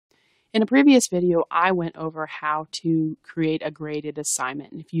In a previous video, I went over how to create a graded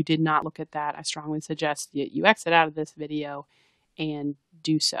assignment. And if you did not look at that, I strongly suggest that you exit out of this video and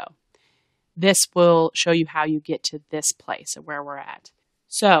do so. This will show you how you get to this place of where we're at.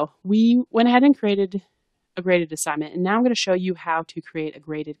 So we went ahead and created a graded assignment, and now I'm going to show you how to create a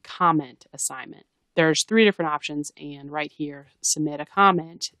graded comment assignment. There's 3 different options, and right here, submit a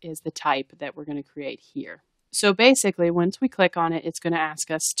comment is the type that we're going to create here. So basically, once we click on it, it's going to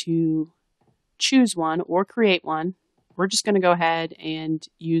ask us to choose one or create one. We're just going to go ahead and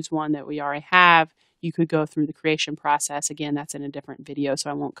use one that we already have. You could go through the creation process. Again, that's in a different video, so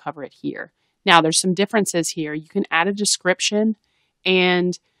I won't cover it here. Now, there's some differences here. You can add a description,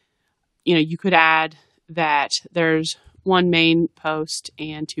 and you could add that there's 1 main post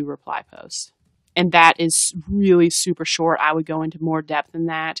and 2 reply posts. And that is really super short. I would go into more depth than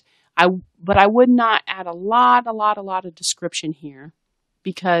that. But I would not add a lot of description here,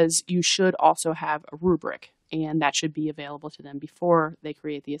 because you should also have a rubric, and that should be available to them before they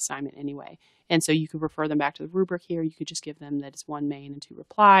create the assignment anyway. And so you could refer them back to the rubric here. You could just give them that it's 1 main and 2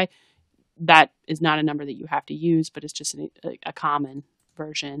 reply. That is not a number that you have to use, but it's just a common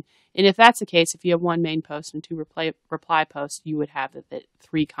version. And if that's the case, if you have 1 main post and 2 reply posts, you would have that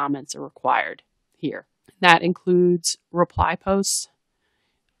 3 comments are required here. That includes reply posts.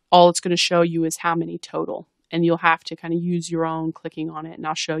 All it's going to show you is how many total, and you'll have to kind of use your own clicking on it, and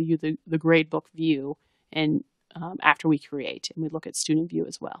I'll show you the gradebook view and after we create, and we look at student view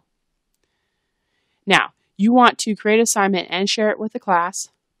as well. Now, you want to create an assignment and share it with the class.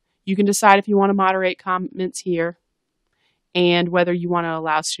 You can decide if you want to moderate comments here and whether you want to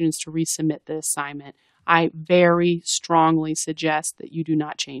allow students to resubmit the assignment. I very strongly suggest that you do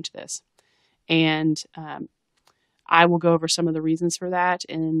not change this. And I will go over some of the reasons for that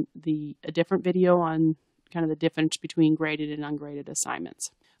in a different video on kind of the difference between graded and ungraded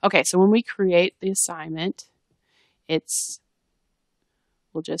assignments. Okay, so when we create the assignment, we'll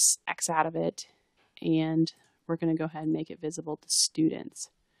just X out of it, and we're going to go ahead and make it visible to students.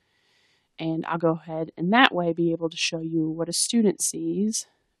 And I'll go ahead and that way be able to show you what a student sees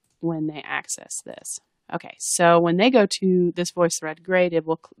when they access this. Okay, so when they go to this VoiceThread graded,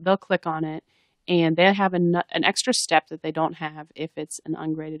 they'll click on it, and they have an extra step that they don't have if it's an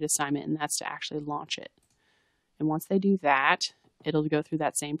ungraded assignment, and that's to actually launch it. And once they do that, it'll go through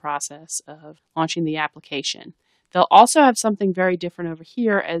that same process of launching the application. They'll also have something very different over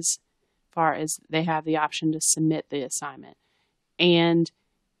here as far as they have the option to submit the assignment. And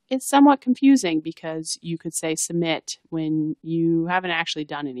it's somewhat confusing because you could say submit when you haven't actually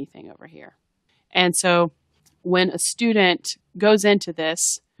done anything over here. And so when a student goes into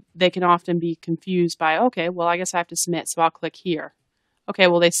this, they can often be confused by, okay, well, I guess I have to submit, so I'll click here. Okay,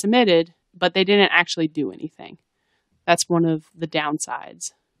 well, they submitted, but they didn't actually do anything. That's one of the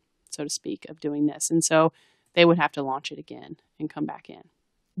downsides, so to speak, of doing this. And so they would have to launch it again and come back in.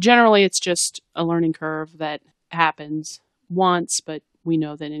 Generally, it's just a learning curve that happens once, but we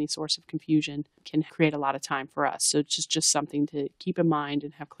know that any source of confusion can create a lot of time for us. So it's just something to keep in mind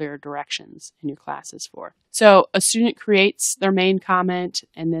and have clear directions in your classes for. So a student creates their main comment,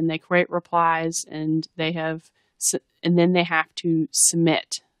 and then they create replies, and then they have to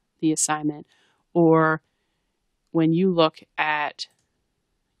submit the assignment. Or when you look at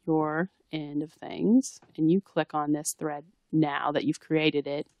your end of things and you click on this thread now that you've created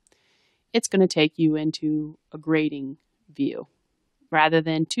it, it's going to take you into a grading view. Rather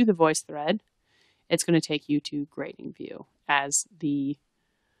than to the VoiceThread, it's going to take you to grading view as the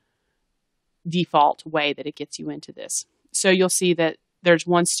default way that it gets you into this. So you'll see that there's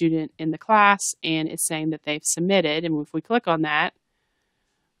 1 student in the class, and it's saying that they've submitted. And if we click on that,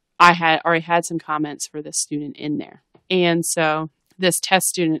 I already had some comments for this student in there. And so this test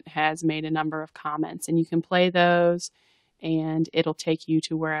student has made a number of comments, and you can play those, and it'll take you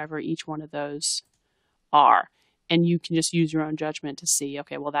to wherever each one of those are. And you can just use your own judgment to see,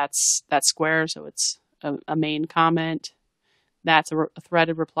 okay, well, that's square, so it's a main comment. That's a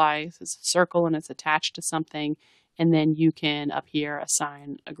threaded reply. It's a circle, and it's attached to something. And then you can, up here,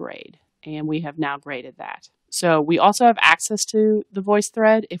 assign a grade. And we have now graded that. So we also have access to the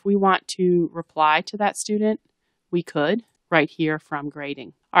VoiceThread. If we want to reply to that student, we could right here from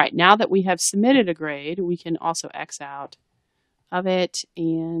grading. All right, now that we have submitted a grade, we can also X out of it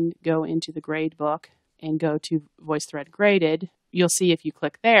and go into the grade book and go to VoiceThread graded. You'll see if you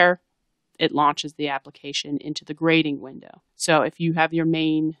click there, it launches the application into the grading window. So if you have your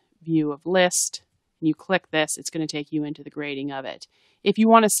main view of list and you click this, it's going to take you into the grading of it. If you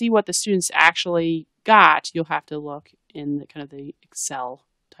want to see what the students actually got, you'll have to look in the kind of the Excel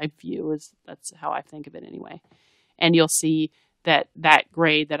type view. That's how I think of it anyway. And you'll see that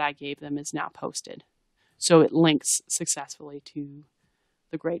grade that I gave them is now posted. So it links successfully to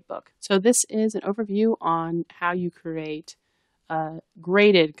the grade book. So this is an overview on how you create a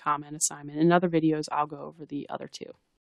graded comment assignment. In other videos, I'll go over the other two.